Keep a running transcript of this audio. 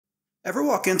Ever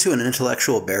walk into an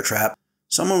intellectual bear trap?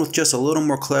 Someone with just a little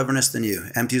more cleverness than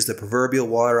you empties the proverbial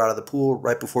water out of the pool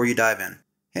right before you dive in.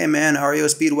 Hey man, REO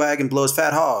Speedwagon blows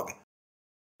fat hog.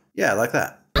 Yeah, like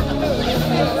that.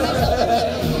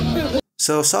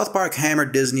 So South Park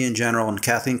hammered Disney in general and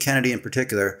Kathleen Kennedy in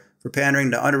particular for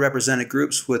pandering to underrepresented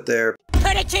groups with their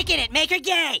 "Put a chick in it, make her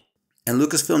gay!" And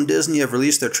Lucasfilm Disney have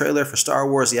released their trailer for Star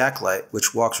Wars The Acolyte,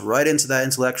 which walks right into that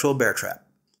intellectual bear trap.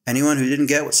 Anyone who didn't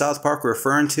get what South Park were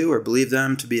referring to or believed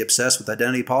them to be obsessed with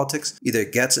identity politics either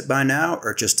gets it by now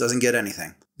or just doesn't get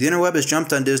anything. The interweb has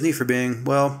jumped on Disney for being,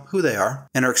 well, who they are,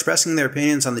 and are expressing their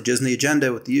opinions on the Disney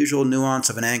agenda with the usual nuance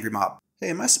of an angry mob. Hey,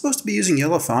 am I supposed to be using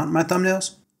yellow font in my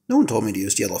thumbnails? No one told me to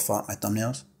use yellow font in my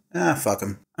thumbnails. Fuck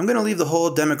them. I'm going to leave the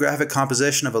whole demographic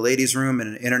composition of a ladies' room in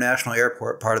an international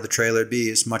airport part of the trailer be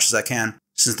as much as I can,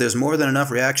 since there's more than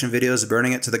enough reaction videos of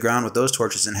burning it to the ground with those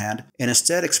torches in hand, and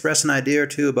instead express an idea or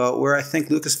two about where I think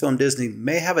Lucasfilm Disney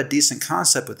may have a decent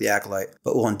concept with the Acolyte,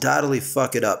 but will undoubtedly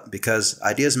fuck it up because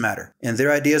ideas matter, and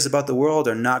their ideas about the world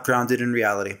are not grounded in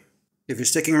reality. If you're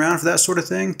sticking around for that sort of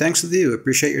thing, thanks to you,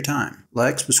 appreciate your time.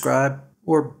 Like, subscribe,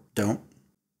 or don't.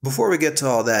 Before we get to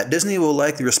all that, Disney will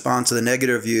likely respond to the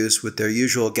negative reviews with their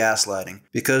usual gaslighting,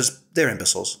 because they're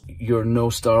imbeciles. You're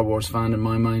no Star Wars fan in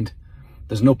my mind.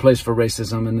 There's no place for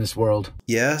racism in this world.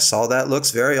 Yes, all that looks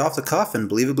very off the cuff and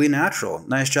believably natural.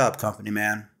 Nice job, company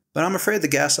man. But I'm afraid the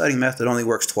gaslighting method only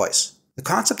works twice. The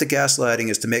concept of gaslighting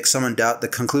is to make someone doubt the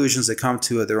conclusions they come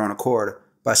to of their own accord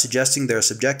by suggesting their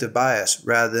subjective bias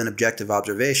rather than objective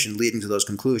observation leading to those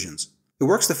conclusions. It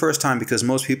works the first time because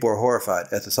most people are horrified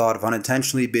at the thought of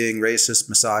unintentionally being racist,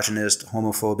 misogynist,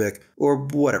 homophobic, or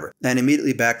whatever, and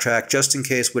immediately backtrack just in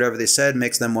case whatever they said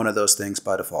makes them one of those things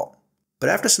by default. But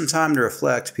after some time to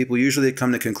reflect, people usually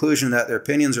come to the conclusion that their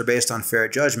opinions are based on fair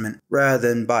judgment rather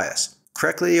than bias.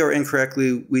 Correctly or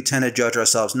incorrectly, we tend to judge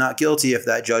ourselves not guilty if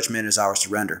that judgment is ours to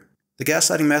render. The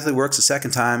gaslighting method works a second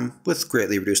time, with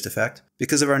greatly reduced effect,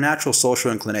 because of our natural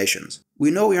social inclinations. We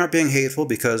know we aren't being hateful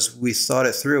because we thought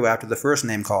it through after the first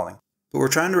name-calling, but we're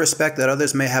trying to respect that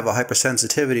others may have a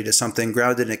hypersensitivity to something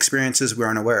grounded in experiences we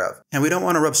aren't aware of, and we don't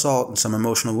want to rub salt in some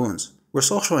emotional wounds. We're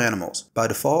social animals. By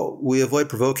default, we avoid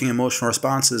provoking emotional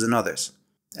responses in others.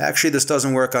 Actually, this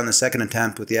doesn't work on the second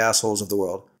attempt with the assholes of the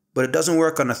world. But it doesn't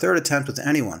work on a third attempt with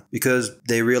anyone, because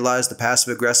they realize the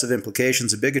passive-aggressive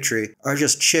implications of bigotry are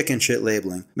just chicken shit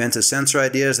labeling, meant to censor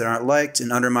ideas that aren't liked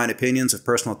and undermine opinions of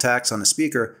personal attacks on the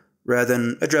speaker, rather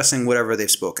than addressing whatever they've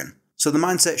spoken. So the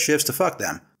mindset shifts to fuck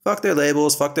them. Fuck their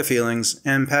labels, fuck their feelings,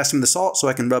 and pass me the salt so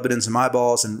I can rub it into my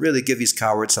balls and really give these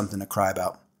cowards something to cry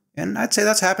about. And I'd say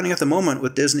that's happening at the moment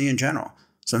with Disney in general.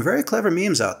 Some very clever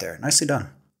memes out there. Nicely done.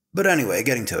 But anyway,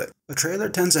 getting to it. A trailer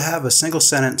tends to have a single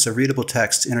sentence of readable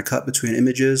text intercut between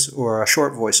images or a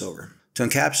short voiceover to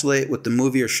encapsulate what the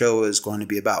movie or show is going to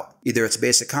be about, either its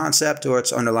basic concept or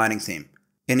its underlining theme.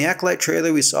 In the Acolyte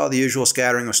trailer, we saw the usual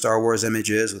scattering of Star Wars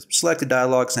images, with selected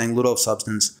dialogue saying little of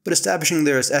substance, but establishing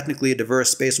there is ethnically diverse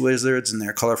space wizards and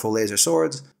their colorful laser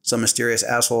swords, some mysterious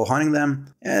asshole hunting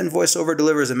them, and voiceover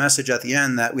delivers a message at the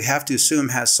end that we have to assume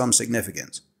has some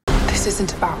significance. This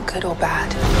isn't about good or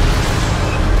bad.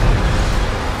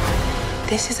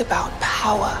 This is about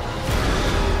power,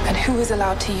 and who is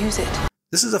allowed to use it.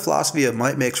 This is a philosophy of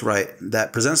might makes right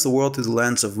that presents the world through the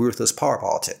lens of ruthless power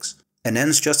politics. An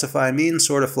ends justify means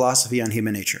sort of philosophy on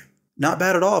human nature. Not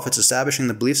bad at all if it's establishing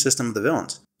the belief system of the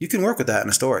villains. You can work with that in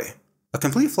a story. A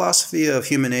complete philosophy of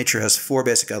human nature has 4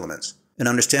 basic elements: an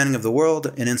understanding of the world,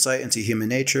 an insight into human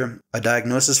nature, a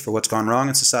diagnosis for what's gone wrong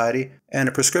in society, and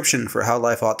a prescription for how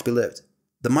life ought to be lived.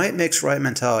 The might makes right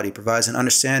mentality provides an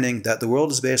understanding that the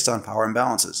world is based on power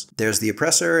imbalances. There's the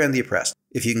oppressor and the oppressed.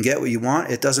 If you can get what you want,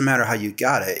 it doesn't matter how you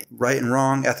got it. Right and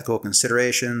wrong, ethical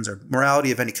considerations, or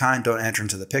morality of any kind don't enter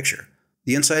into the picture.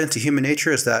 The insight into human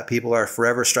nature is that people are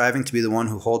forever striving to be the one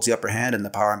who holds the upper hand in the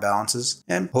power imbalances,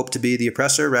 and hope to be the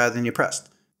oppressor rather than the oppressed.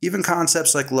 Even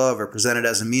concepts like love are presented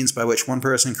as a means by which one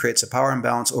person creates a power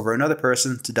imbalance over another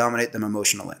person to dominate them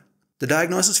emotionally. The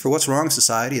diagnosis for what's wrong in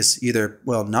society is either,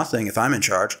 well, nothing if I'm in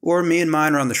charge, or me and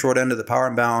mine are on the short end of the power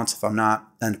imbalance if I'm not,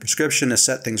 and the prescription to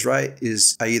set things right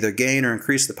is I either gain or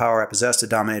increase the power I possess to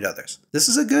dominate others. This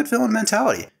is a good villain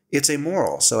mentality. It's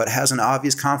amoral, so it has an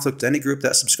obvious conflict with any group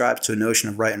that subscribes to a notion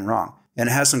of right and wrong, and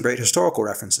it has some great historical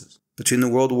references. Between the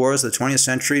world wars of the 20th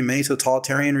century, many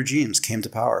totalitarian regimes came to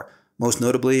power, most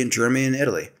notably in Germany and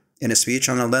Italy. In a speech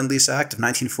on the Lend-Lease Act of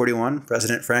 1941,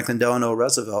 President Franklin Delano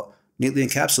Roosevelt neatly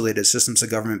encapsulated systems of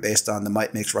government based on the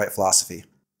might makes right philosophy.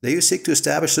 They who seek to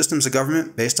establish systems of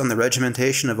government based on the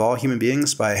regimentation of all human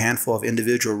beings by a handful of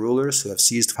individual rulers who have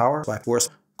seized power by force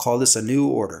call this a new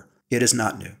order. It is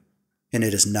not new, and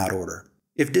it is not order.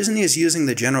 If Disney is using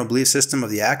the general belief system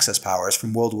of the Axis powers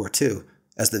from World War II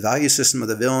as the value system of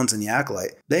the villains in the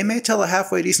Acolyte, they may tell a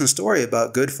halfway decent story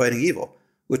about good fighting evil,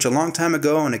 which a long time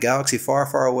ago in a galaxy far,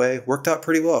 far away worked out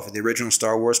pretty well for the original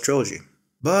Star Wars trilogy.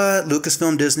 But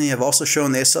Lucasfilm Disney have also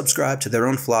shown they subscribe to their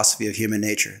own philosophy of human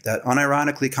nature that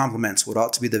unironically complements what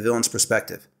ought to be the villain's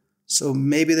perspective. So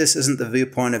maybe this isn't the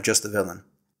viewpoint of just the villain.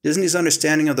 Disney's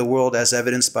understanding of the world as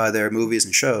evidenced by their movies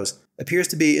and shows appears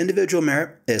to be individual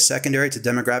merit is secondary to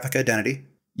demographic identity.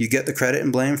 You get the credit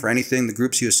and blame for anything the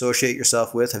groups you associate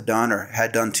yourself with have done or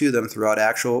had done to them throughout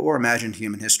actual or imagined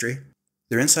human history.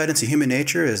 Their insight into human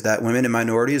nature is that women and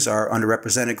minorities are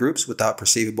underrepresented groups without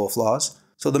perceivable flaws.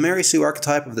 So the Mary Sue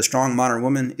archetype of the strong modern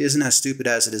woman isn't as stupid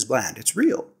as it is bland. It's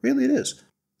real. Really it is.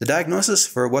 The diagnosis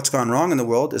for what's gone wrong in the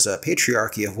world is a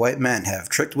patriarchy of white men have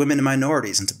tricked women and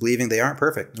minorities into believing they aren't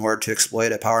perfect in order to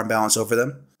exploit a power imbalance over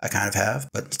them. I kind of have,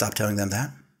 but stop telling them that.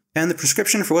 And the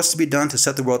prescription for what's to be done to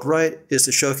set the world right is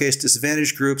to showcase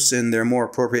disadvantaged groups in their more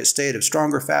appropriate state of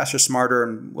stronger, faster, smarter,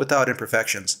 and without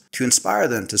imperfections, to inspire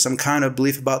them to some kind of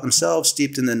belief about themselves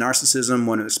steeped in the narcissism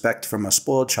one would expect from a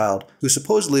spoiled child who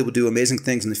supposedly will do amazing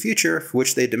things in the future for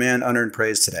which they demand unearned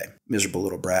praise today. Miserable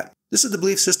little brat. This is the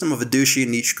belief system of a douchey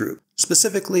niche group,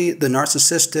 specifically the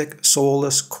narcissistic,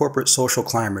 soulless, corporate social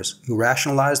climbers who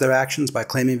rationalize their actions by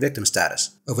claiming victim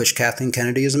status, of which Kathleen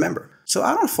Kennedy is a member. So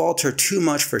I don't fault her too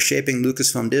much for shaping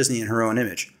Lucasfilm Disney in her own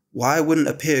image. Why wouldn't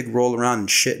a pig roll around in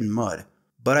shit and mud?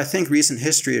 But I think recent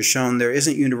history has shown there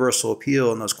isn't universal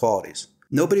appeal in those qualities.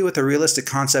 Nobody with a realistic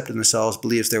concept of themselves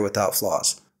believes they're without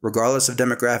flaws, regardless of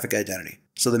demographic identity.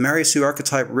 So the Mary Sue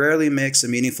archetype rarely makes a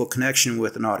meaningful connection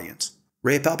with an audience.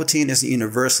 Rey Palpatine isn't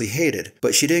universally hated,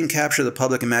 but she didn't capture the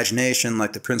public imagination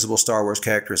like the principal Star Wars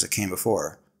characters that came before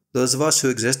her. Those of us who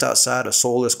exist outside of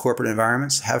soulless corporate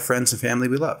environments have friends and family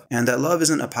we love, and that love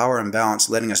isn't a power imbalance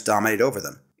letting us dominate over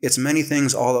them. It's many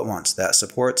things all at once that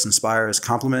supports, inspires,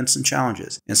 complements, and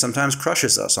challenges, and sometimes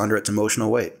crushes us under its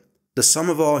emotional weight. The sum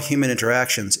of all human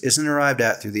interactions isn't arrived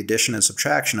at through the addition and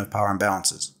subtraction of power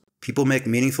imbalances. People make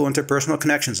meaningful interpersonal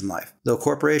connections in life, though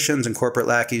corporations and corporate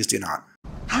lackeys do not.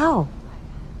 How?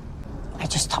 I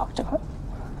just talked to her.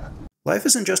 Life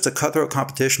isn't just a cutthroat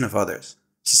competition of others.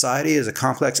 Society is a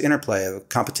complex interplay of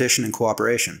competition and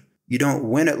cooperation. You don't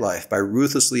win at life by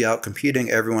ruthlessly outcompeting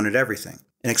everyone at everything.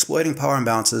 And exploiting power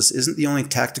imbalances isn't the only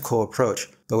tactical approach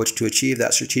by which to achieve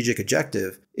that strategic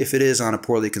objective if it is on a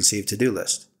poorly conceived to-do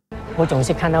list. 我总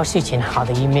是看到事情好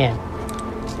的一面，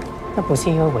那不是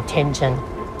因为我天真，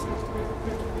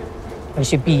而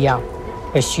是必要，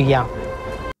而需要。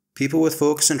 People with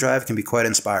focus and drive can be quite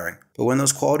inspiring, but when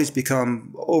those qualities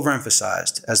become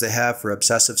overemphasized, as they have for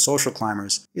obsessive social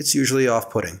climbers, it's usually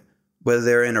off-putting. Whether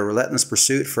they're in a relentless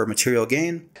pursuit for material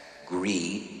gain,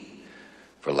 greed,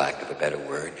 for lack of a better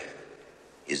word,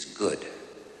 is good.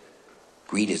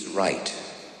 Greed is right.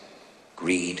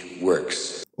 Greed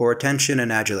works. Or attention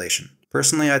and adulation.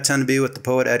 Personally, I tend to be with the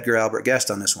poet Edgar Albert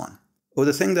Guest on this one. Oh,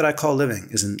 the thing that I call living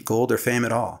isn't gold or fame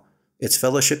at all. It's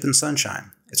fellowship and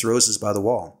sunshine. It's roses by the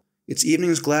wall. It's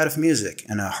evenings glad of music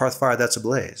and a hearth fire that's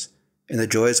ablaze, and the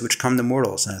joys which come to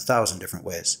mortals in 1,000 different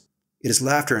ways. It is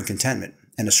laughter and contentment,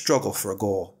 and a struggle for a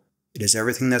goal. It is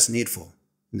everything that's needful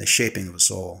in the shaping of a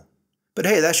soul. But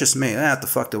hey, that's just me. What the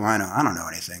fuck do I know? I don't know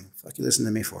anything. Fuck you listen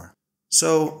to me for.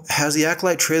 So, has the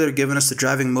Acolyte trailer given us the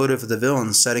driving motive of the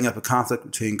villains setting up a conflict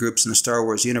between groups in the Star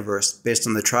Wars universe based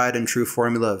on the tried and true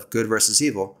formula of good versus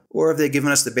evil, or have they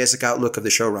given us the basic outlook of the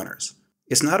showrunners?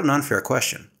 It's not an unfair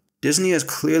question. Disney has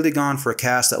clearly gone for a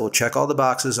cast that will check all the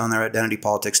boxes on their identity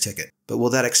politics ticket, but will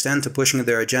that extend to pushing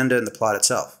their agenda in the plot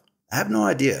itself? I have no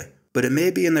idea, but it may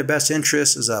be in their best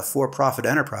interest as a for-profit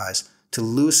enterprise to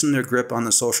loosen their grip on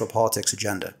the social politics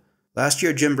agenda. Last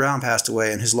year, Jim Brown passed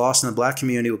away, and his loss in the black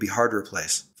community will be hard to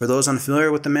replace. For those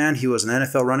unfamiliar with the man, he was an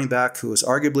NFL running back who was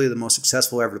arguably the most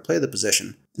successful ever to play the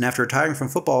position, and after retiring from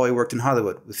football, he worked in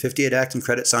Hollywood, with 58 acting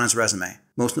credits on his resume,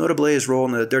 most notably his role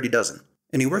in The Dirty Dozen.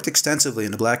 And he worked extensively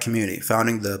in the black community,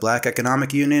 founding the Black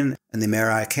Economic Union and the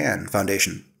Mayor I Can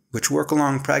Foundation, which work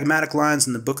along pragmatic lines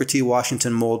in the Booker T.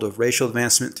 Washington mold of racial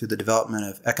advancement through the development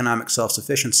of economic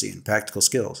self-sufficiency and practical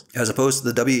skills, as opposed to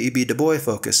the W.E.B. Du Bois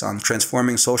focus on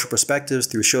transforming social perspectives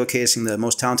through showcasing the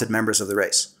most talented members of the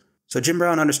race. So Jim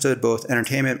Brown understood both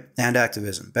entertainment and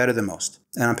activism better than most.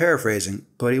 And I'm paraphrasing,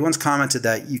 but he once commented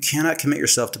that you cannot commit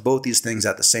yourself to both these things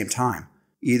at the same time.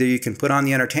 Either you can put on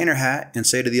the entertainer hat and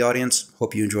say to the audience,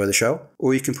 hope you enjoy the show,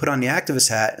 or you can put on the activist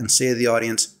hat and say to the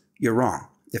audience, you're wrong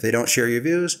if they don't share your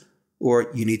views, or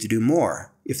you need to do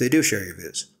more if they do share your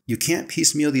views. You can't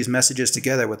piecemeal these messages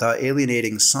together without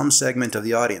alienating some segment of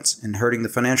the audience and hurting the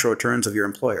financial returns of your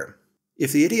employer.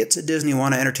 If the idiots at Disney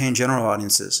want to entertain general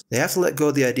audiences, they have to let go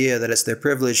of the idea that it's their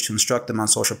privilege to instruct them on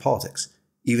social politics,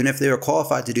 even if they are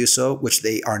qualified to do so, which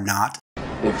they are not.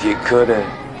 If you coulda,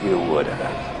 you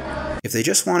woulda. If they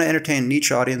just want to entertain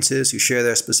niche audiences who share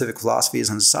their specific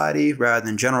philosophies on society rather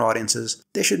than general audiences,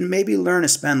 they should maybe learn to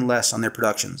spend less on their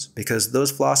productions, because those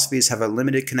philosophies have a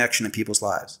limited connection to people's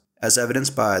lives, as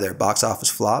evidenced by their box office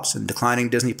flops and declining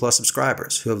Disney Plus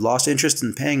subscribers who have lost interest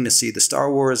in paying to see the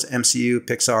Star Wars, MCU,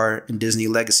 Pixar, and Disney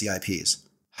legacy IPs.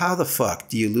 How the fuck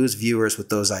do you lose viewers with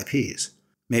those IPs?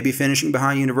 Maybe finishing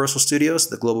behind Universal Studios,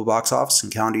 the global box office in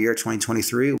calendar year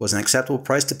 2023, was an acceptable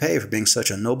price to pay for being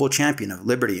such a noble champion of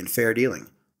liberty and fair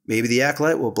dealing. Maybe the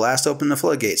Acolyte will blast open the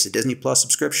floodgates to Disney Plus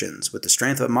subscriptions with the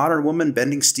strength of a modern woman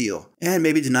bending steel. And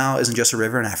maybe denial isn't just a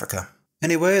river in Africa.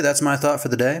 Anyway, that's my thought for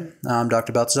the day. I'm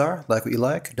Dr. Balthazar. Like what you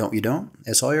like, don't what you don't.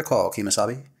 It's all your call,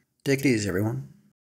 Kemosabe. Take it easy, everyone.